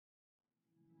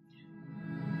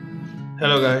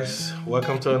Hello guys,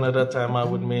 welcome to another time out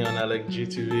with me on Alec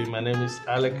GTV. My name is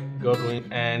Alec Godwin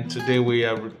and today we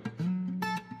are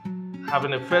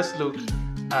having a first look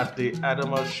at the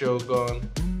Atomos Shogun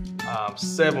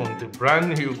 7, the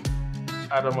brand new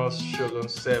Atomos Shogun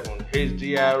 7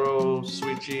 HDRO,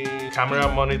 switching,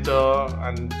 camera monitor,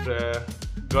 and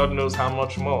God knows how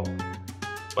much more.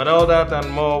 But all that and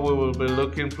more we will be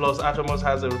looking. Plus Atomos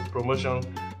has a promotion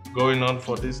going on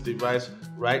for this device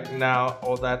right now.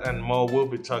 All that and more we'll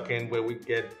be talking when we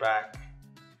get back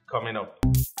coming up.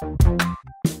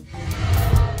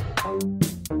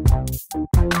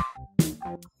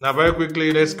 Now very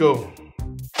quickly, let's go.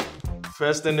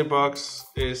 First in the box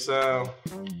is a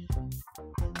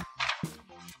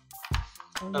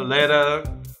letter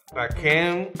that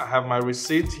came. I have my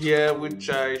receipt here, which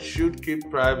I should keep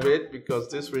private because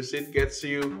this receipt gets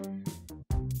you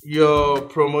your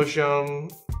promotion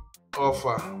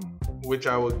offer, which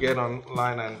I will get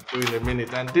online and do in a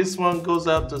minute. And this one goes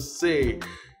out to say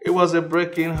it was a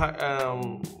breaking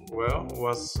well, it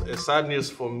was a sad news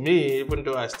for me, even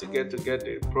though I still get the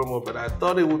promo, but I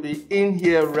thought it would be in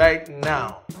here right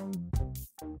now.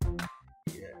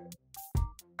 Yeah,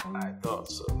 I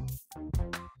thought so.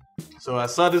 So I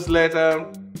saw this letter.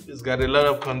 It's got a lot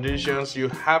of conditions. You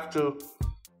have to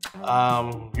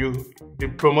the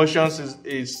promotions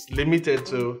is limited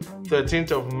to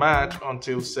 13th of March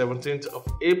until 17th of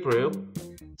April.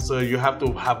 So you have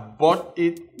to have bought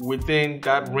it within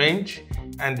that range,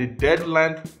 and the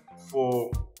deadline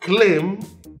for claim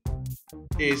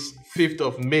is 5th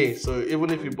of May. So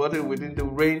even if you bought it within the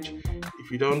range,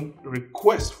 if you don't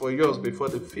request for yours before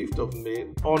the 5th of May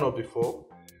or not before,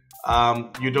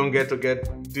 you don't get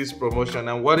this promotion.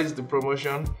 And what is the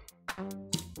promotion?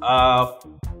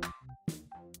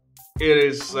 It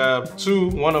is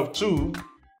one of two.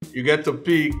 You get to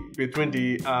pick between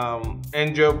the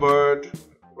Angel Bird,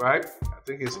 right? I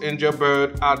think it's Angel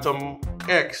Bird Atom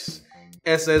X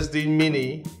SSD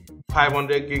Mini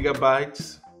 500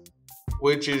 gigabytes,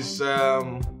 which is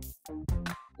and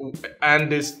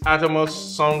this Atomos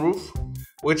sunroof,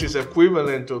 which is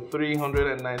equivalent to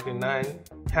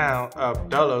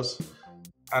 $399,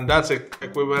 and that's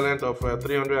equivalent of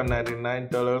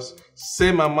 $399.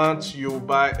 Same amount you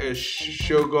buy a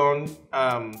Shogun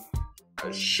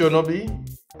Shinobi,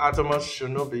 Atomos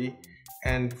Shinobi,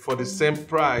 and for the same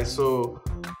price. So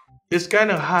it's kind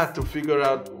of hard to figure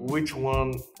out which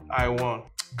one I want.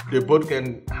 They both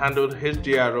can handle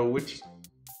HDRO, which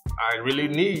I really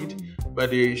need, but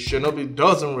the Shinobi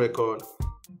doesn't record.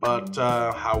 But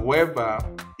however,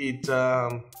 it's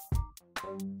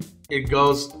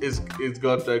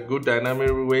got a good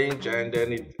dynamic range, and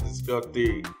then it's got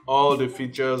all the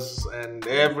features and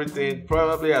everything,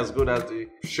 probably as good as the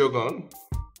Shogun,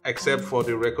 except for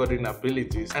the recording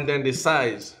abilities and then the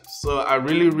size. So I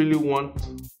really want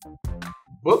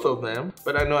both of them,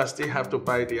 but I know I still have to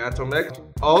buy the Atom X.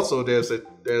 Also, there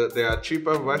are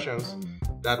cheaper versions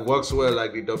that works well,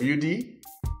 like the WD.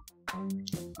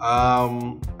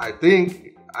 I think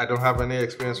I don't have any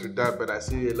experience with that, but I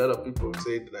see a lot of people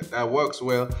say that works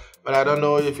well, but I don't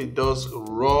know if it does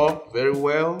raw very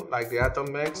well like the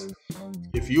Atom X.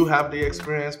 If you have the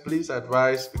experience, please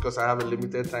advise, because I have a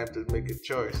limited time to make a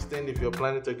choice. Then if you're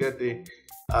planning to get the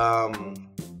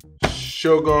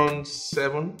Shogun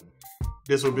 7,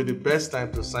 this will be the best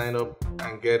time to sign up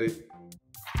and get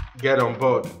on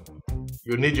board.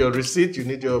 You need your receipt, you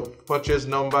need your purchase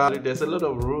number. There's a lot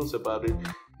of rules about it.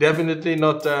 Definitely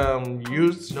not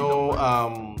used, no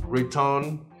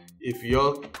return. If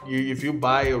you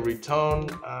buy a return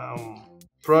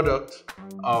product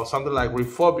or something like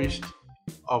refurbished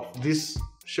of this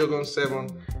Shogun 7,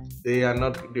 they are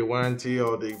not, the warranty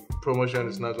or the promotion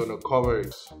is not going to cover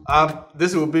it.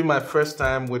 This will be my first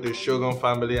time with the Shogun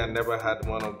family. I never had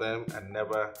one of them,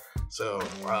 so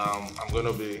I'm going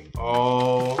to be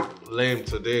all lame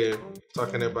today,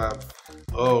 talking about,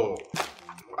 oh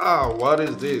wow, what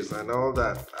is this and all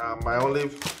that. My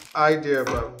only idea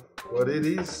about what it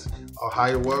is or how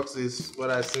it works is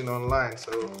what I've seen online,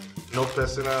 so no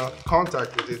personal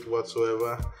contact with it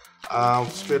whatsoever.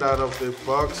 Straight out of the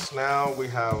box now we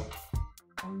have,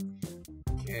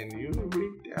 can you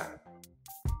read that?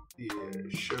 Yeah,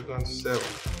 Shogun 7.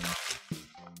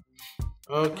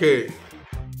 Okay,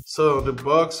 so the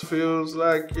box feels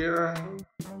like, yeah,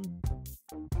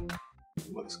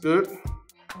 looks good.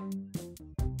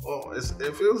 Oh,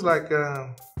 it feels like,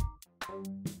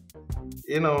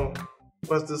 you know,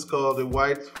 what's this called? The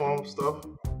white foam stuff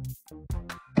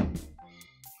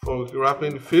for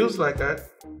wrapping. It feels like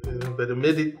that, but it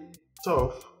made it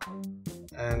tough.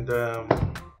 And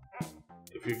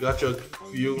if you got your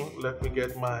view, let me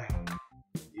get mine.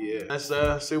 Yeah. yeah. Let's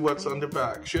see what's on the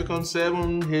back. Shogun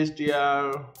 7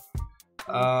 HDR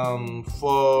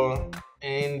for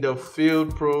in the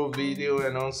field pro video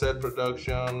and on-set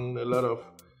production, a lot of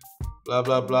blah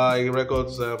blah blah. It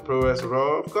records ProRes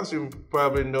RAW. Of course, you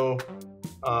probably know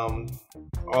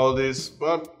all this,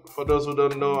 but for those who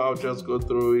don't know, I'll just go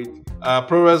through it.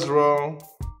 ProRes RAW.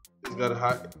 It's got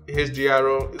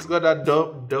HDR. It's got that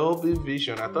Dolby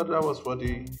Vision. I thought that was for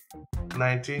the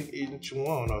 19-inch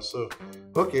one or so.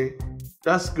 Okay,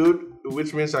 that's good,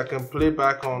 which means I can play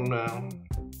back on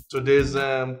today's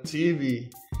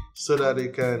TV so that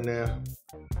it can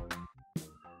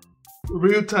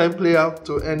real-time play out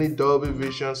to any Dolby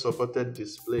Vision supported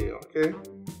display. Okay.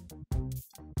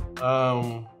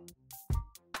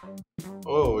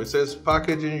 Oh, it says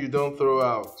packaging you don't throw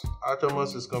out.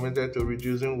 Atomos is committed to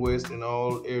reducing waste in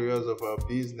all areas of our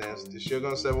business. The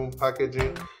Shogun 7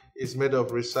 packaging is made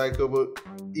of recyclable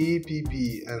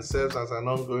EPP and serves as an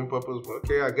ongoing purpose.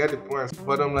 Okay, I get the point.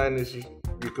 Bottom line is you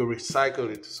could recycle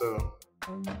it, so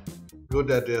good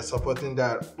that they're supporting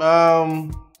that.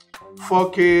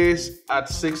 4K at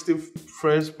 60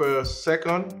 frames per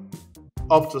second.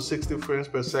 Up to 60 frames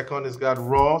per second. It's got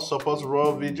RAW, supports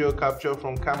RAW video capture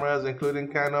from cameras including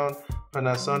Canon,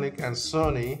 Panasonic, and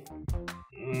Sony.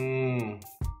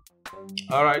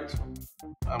 All right,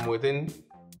 I'm within.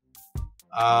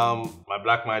 My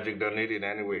Blackmagic don't need it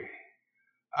anyway.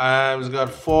 It's got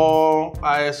 4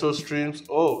 ISO streams.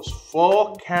 Oh,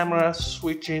 4 camera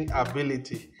switching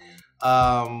ability.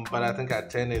 But I think I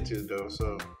 1080 though,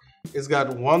 so. It's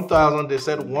got 1,000, they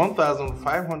said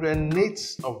 1,500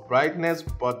 nits of brightness,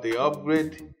 but the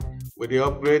upgrade, with the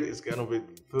upgrade, it's gonna be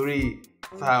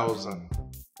 3,000,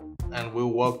 and we'll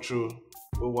walk through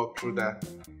that.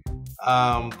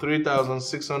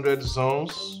 3,600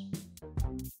 zones,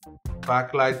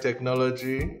 backlight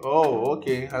technology. Oh,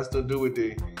 okay, has to do with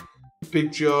the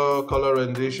picture, color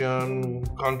rendition,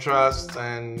 contrast,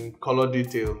 and color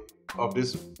detail of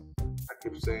this. I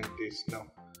keep saying this now.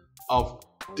 Of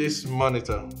this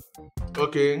monitor.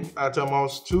 Okay,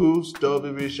 Atomos tools,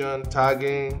 Dolby Vision,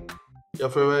 tagging, your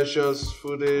favorite shots,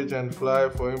 footage, and fly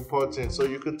for importing. So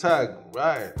you could tag,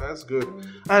 right? That's good.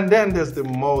 And then there's the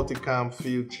multicam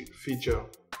feature.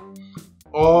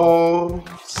 All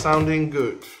sounding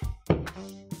good.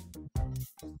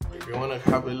 If you want to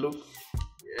have a look,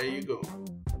 there you go.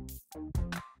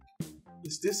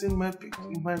 Is this in my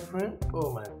frame?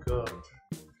 Oh my god.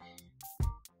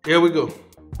 Here we go.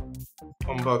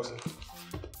 Unboxing.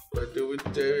 Where do we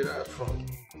tear it out from?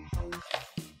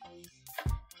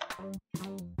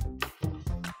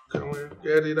 Can we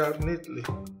get it out neatly?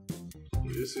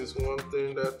 This is one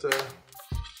thing that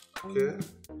okay.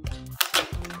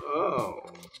 Oh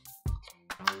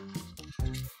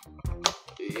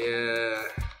yeah.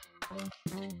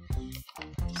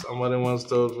 Somebody once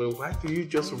told me, why do you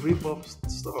just rip up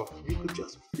stuff? You could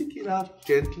just pick it up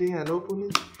gently and open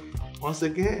it. Once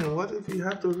again, what if you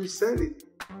have to reset it?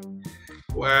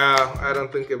 Well, I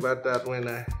don't think about that when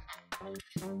if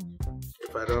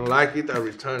I don't like it, I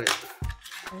return it.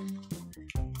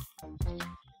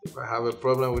 If I have a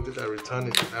problem with it, I return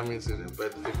it. That means it.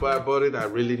 But before I bought it, I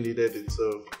really needed it.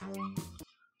 So,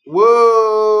 whoa!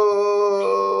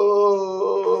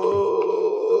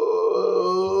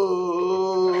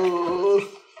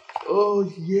 Oh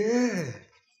yeah!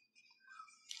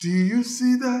 Do you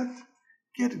see that?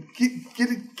 Get it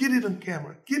on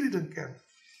camera. Get it on camera.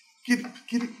 Get it on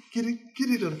camera. Get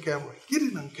it on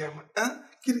camera. Huh?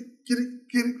 Get it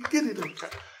on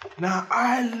camera. Now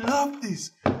I love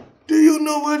this. Do you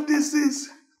know what this is?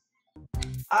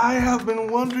 I have been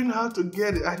wondering how to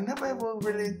get it. I never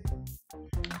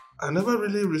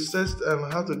really researched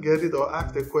how to get it or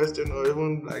asked a question or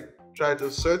even like try to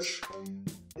search.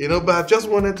 You know, but I just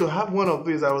wanted to have one of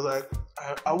these. I was like,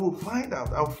 I will find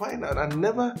out. I'll find out. I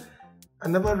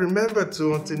never remembered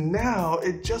to until now.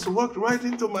 It just walked right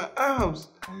into my arms.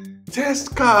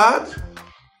 Test card,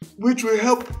 which will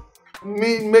help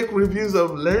me make reviews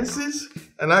of lenses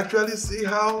and actually see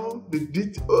how the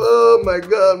detail. Oh my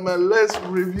god, my lens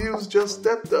reviews just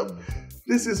stepped up.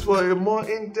 This is for a more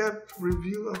in-depth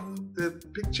review of the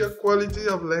picture quality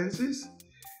of lenses.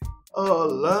 Oh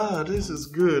Lord, this is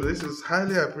good. This is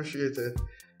highly appreciated.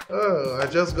 Oh, I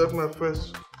just got my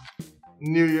first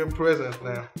New Year present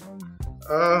now.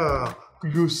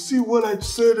 You see what I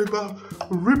said about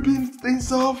ripping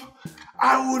things off?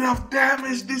 I would have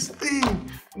damaged this thing.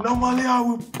 Normally I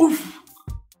will poof.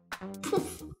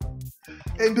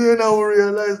 And then I will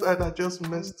realize that I just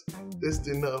messed this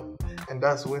thing up. And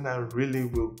that's when I really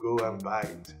will go and buy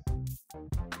it.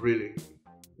 Really.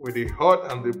 With the hurt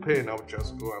and the pain, I'll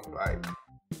just go and buy it.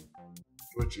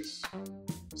 which is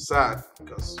sad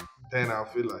because then I'll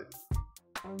feel like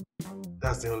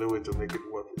that's the only way to make it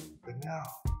worth it. But now,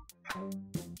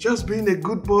 just being a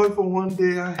good boy for one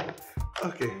day,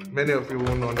 okay, many of you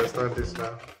won't understand this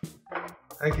now.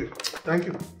 Thank you,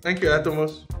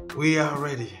 Atomos. We are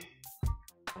ready.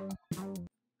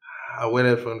 I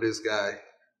waited from this guy.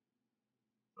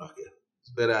 Okay,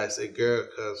 it's better I say girl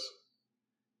because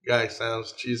guy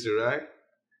sounds cheesy, right?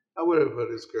 I waited for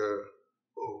this girl.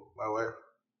 Oh, my wife.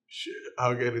 Shit,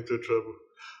 I'll get into trouble.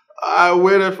 I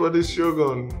waited for this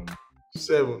Shogun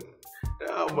 7.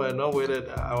 Oh man, not waited.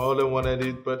 I only wanted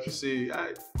it, but you see,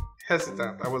 I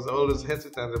was always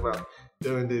hesitant about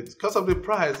doing it because of the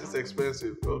price. It's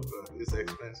expensive. Oh God, it's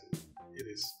expensive. It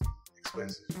is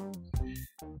expensive,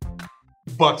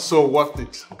 but so worth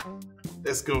it.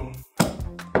 Let's go.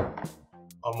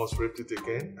 Almost ripped it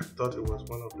again. I thought it was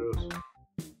one of those.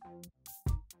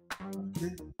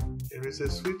 Okay, there is a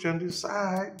switch on the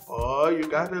side. Oh, you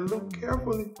gotta look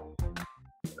carefully.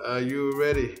 Are you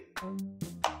ready?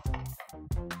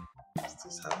 Is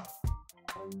this how?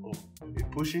 Oh, maybe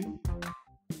pushing.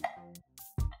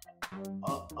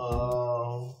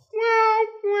 Uh-oh.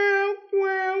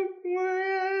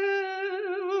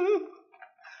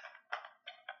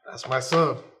 That's my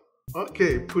son.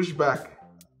 Okay, push back.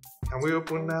 Can we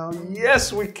open now?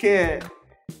 Yes, we can.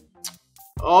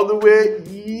 All the way?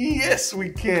 Yes, we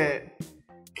can.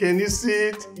 Can you see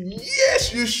it?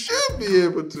 Yes, you should be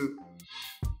able to.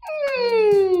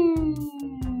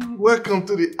 Welcome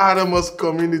to the Atomos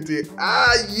community.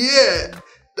 Yeah.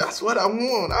 That's what I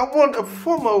want. I want a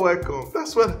formal welcome.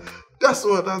 That's what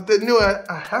I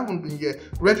haven't been yet.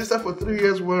 Register for 3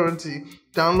 years warranty.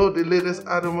 Download the latest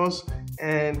Atomos,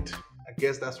 and I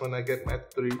guess that's when I get my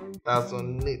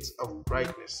 3000 nits of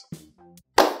brightness.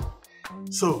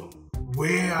 So,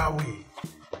 where are we?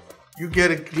 You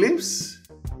get a glimpse,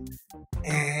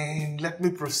 and let me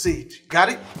proceed. Got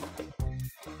it?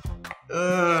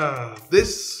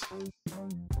 This.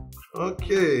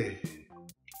 Okay.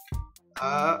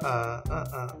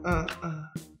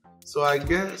 So I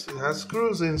guess it has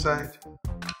screws inside.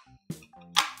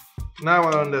 Now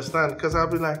I understand, because I'll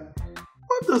be like,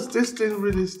 what does this thing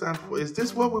really stand for? Is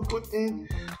this what we put in?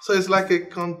 So it's like a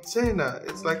container.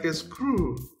 It's like a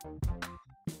screw.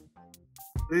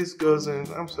 This goes in.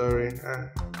 I'm sorry.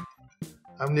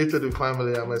 I'm new to the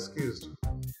family. I'm excused.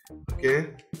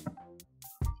 Okay.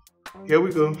 Here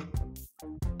we go.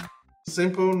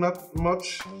 Simple, not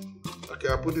much. Okay,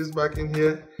 I'll put this back in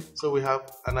here so we have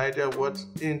an idea of what's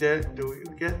in there. Do you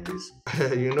get this?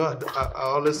 You know, I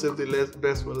always save the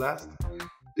best for last.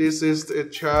 This is a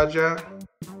charger,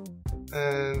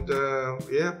 and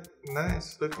yeah,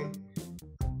 nice looking.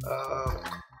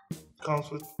 Comes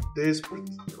with this,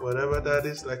 whatever that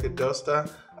is, like a duster,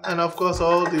 and of course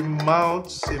all the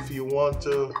mounts if you want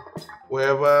to,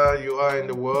 wherever you are in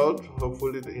the world,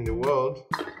 hopefully in the world.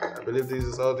 I believe this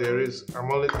is all there is.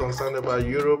 I'm only concerned about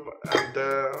Europe and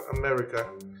America.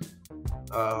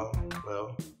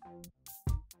 Well,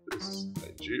 this is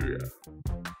Nigeria.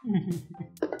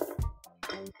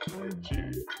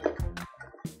 Nigeria.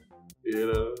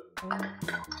 You know,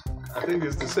 I think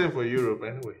it's the same for Europe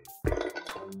anyway.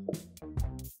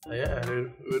 Yeah,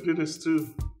 we did this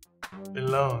too. Been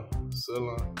long, so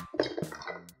long.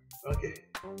 Okay,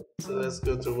 so let's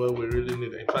go to what we really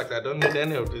need. In fact, I don't need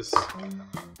any of this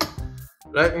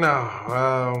right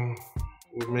now.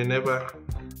 We may never.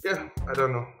 Yeah, I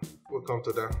don't know. We'll come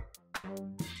to that.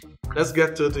 Let's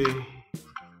get to the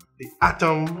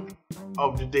atom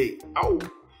of the day. Ow!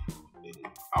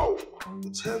 Ow!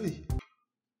 It's heavy.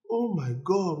 Oh my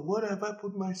God! What have I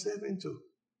put myself into?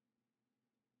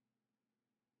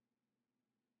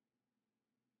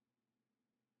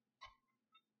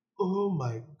 Oh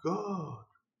my God.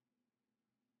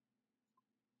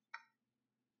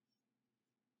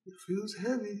 It feels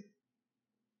heavy.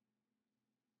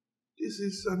 This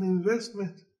is an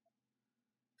investment.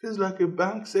 Feels like a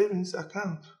bank savings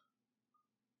account.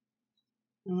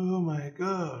 Oh my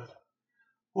God.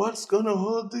 What's gonna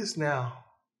hold this now?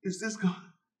 Is this going?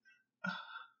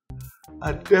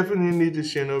 I definitely need a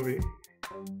Shinobi.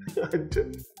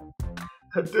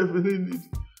 I definitely need.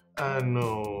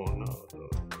 No.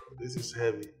 This is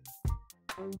heavy.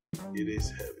 It is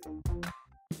heavy.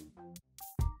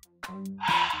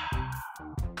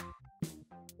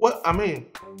 Well, I mean,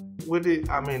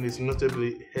 it's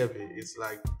notably heavy. It's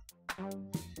like,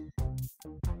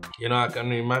 you know, I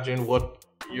can imagine what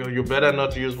you better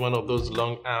not use one of those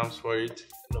long arms for it.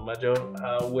 No matter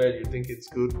how well you think it's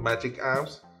good, magic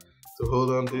arms to hold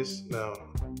on this. No,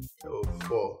 it will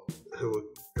fall. It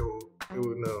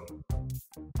will no.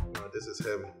 No, this is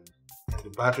heavy. and the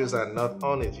batteries are not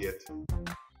on it yet.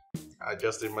 I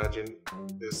just imagine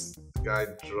this guy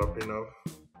dropping off,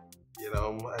 you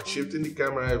know, and shifting the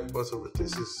camera if possible.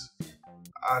 This is,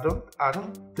 I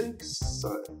don't think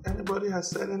so. Anybody has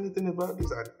said anything about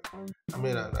this. I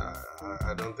mean,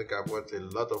 I don't think I've watched a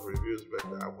lot of reviews,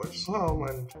 but I watched some,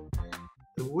 and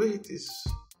the weight is,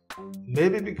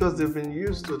 maybe because they've been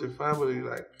used to the family,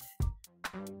 like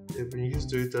they've been used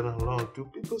to it all along. Do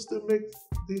people still make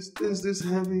these things this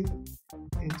heavy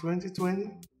in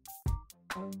 2020?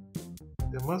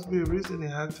 There must be a reason it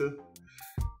had to.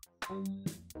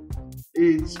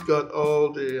 It's got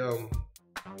all the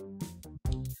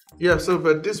yeah, so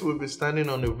but this will be standing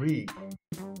on a rig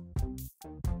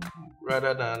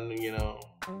rather than, you know,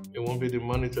 it won't be the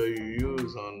monitor you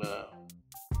use on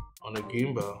a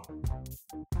gimbal.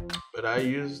 But I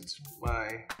used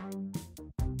my,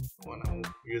 what I'm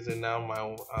using now,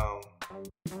 my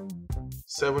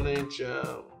 7-inch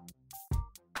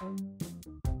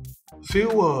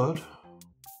field word.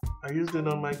 I used it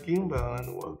on my gimbal and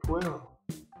it worked well.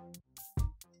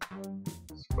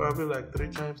 It's probably like 3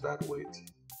 times that weight.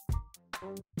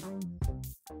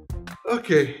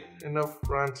 Okay, enough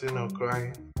ranting or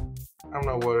crying. I'm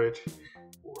not worried.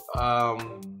 I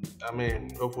mean,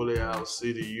 hopefully I'll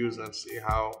see the use and see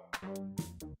how.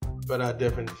 But I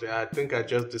think I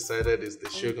just decided it's the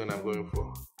Shogun I'm going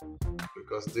for,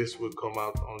 because this will come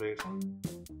out only.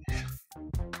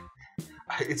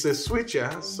 It's a switcher,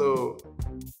 so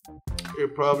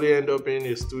it'll probably end up being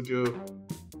a studio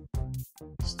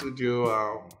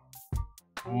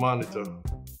monitor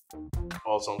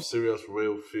or some serious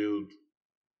real field,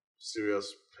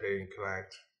 serious paying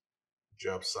client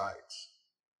job sites.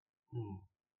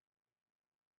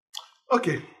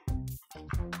 Okay,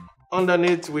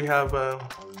 underneath we have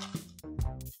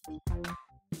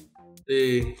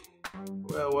the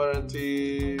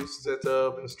warranty,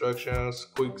 setup, instructions,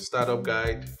 quick startup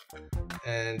guide,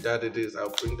 and that it is. I'll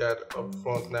bring that up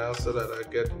front now so that I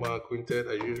get more acquainted.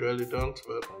 I usually don't,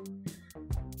 but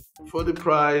for the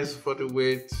price, for the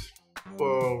weight,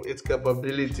 for its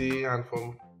capability, and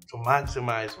to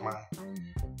maximize my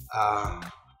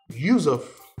use of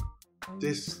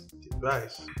this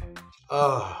device.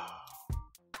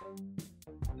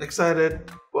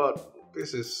 Excited, but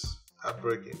this is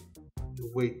heartbreaking. The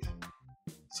weight.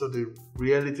 So the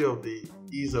reality of the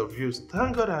ease of use.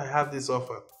 Thank God I have this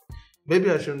offer. Maybe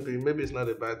I shouldn't be. Maybe it's not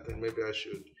a bad thing. Maybe I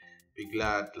should be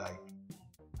glad. Like,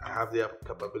 I have the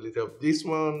capability of this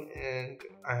one, and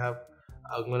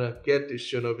I'm gonna get the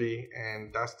Shinobi,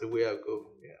 and that's the way I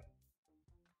go.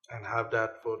 Yeah, and have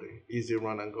that for the easy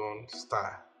run and gun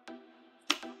style.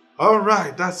 All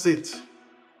right, that's it.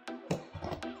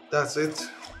 That's it.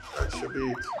 That should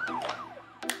be it.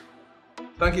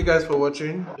 Thank you guys for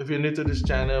watching. If you're new to this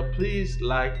channel, please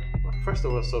like, first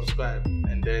of all, subscribe,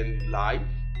 and then like,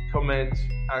 comment,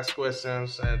 ask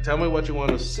questions, and tell me what you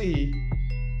want to see,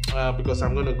 because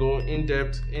I'm going to go in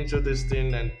depth into this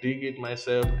thing and dig it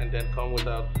myself, and then come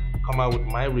out with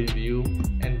my review,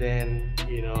 and then,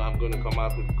 you know, I'm going to come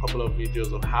out with a couple of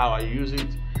videos of how I use it,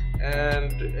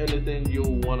 and anything you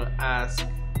want to ask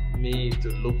me to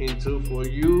look into for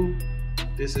you.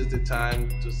 This is the time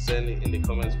to send it in the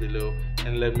comments below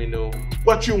and let me know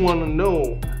what you want to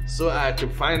know, so I can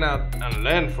find out and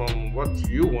learn from what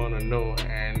you want to know,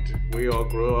 and we all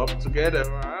grow up together.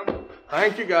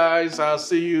 Thank you guys. I'll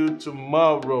see you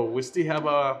tomorrow. We still have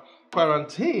our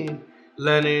quarantine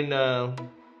learning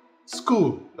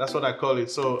school. That's what I call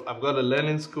it. So I've got a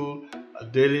learning school, a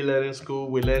daily learning school.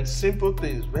 We learn simple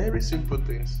things, very simple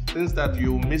things that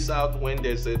you miss out when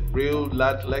there's a real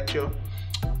large lecture.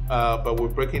 But we're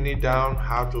breaking it down,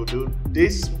 how to do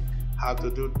this, how to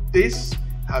do this,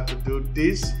 how to do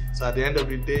this. So at the end of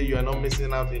the day, you are not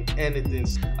missing out in anything.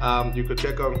 You could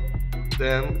check out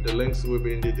them. The links will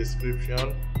be in the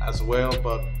description as well.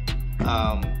 But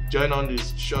join on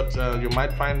this short. You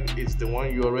might find it's the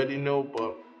one you already know,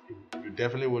 but you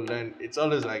definitely will learn. It's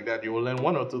always like that. You will learn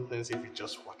 1 or 2 things if you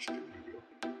just watch the video.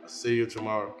 I'll see you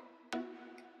tomorrow.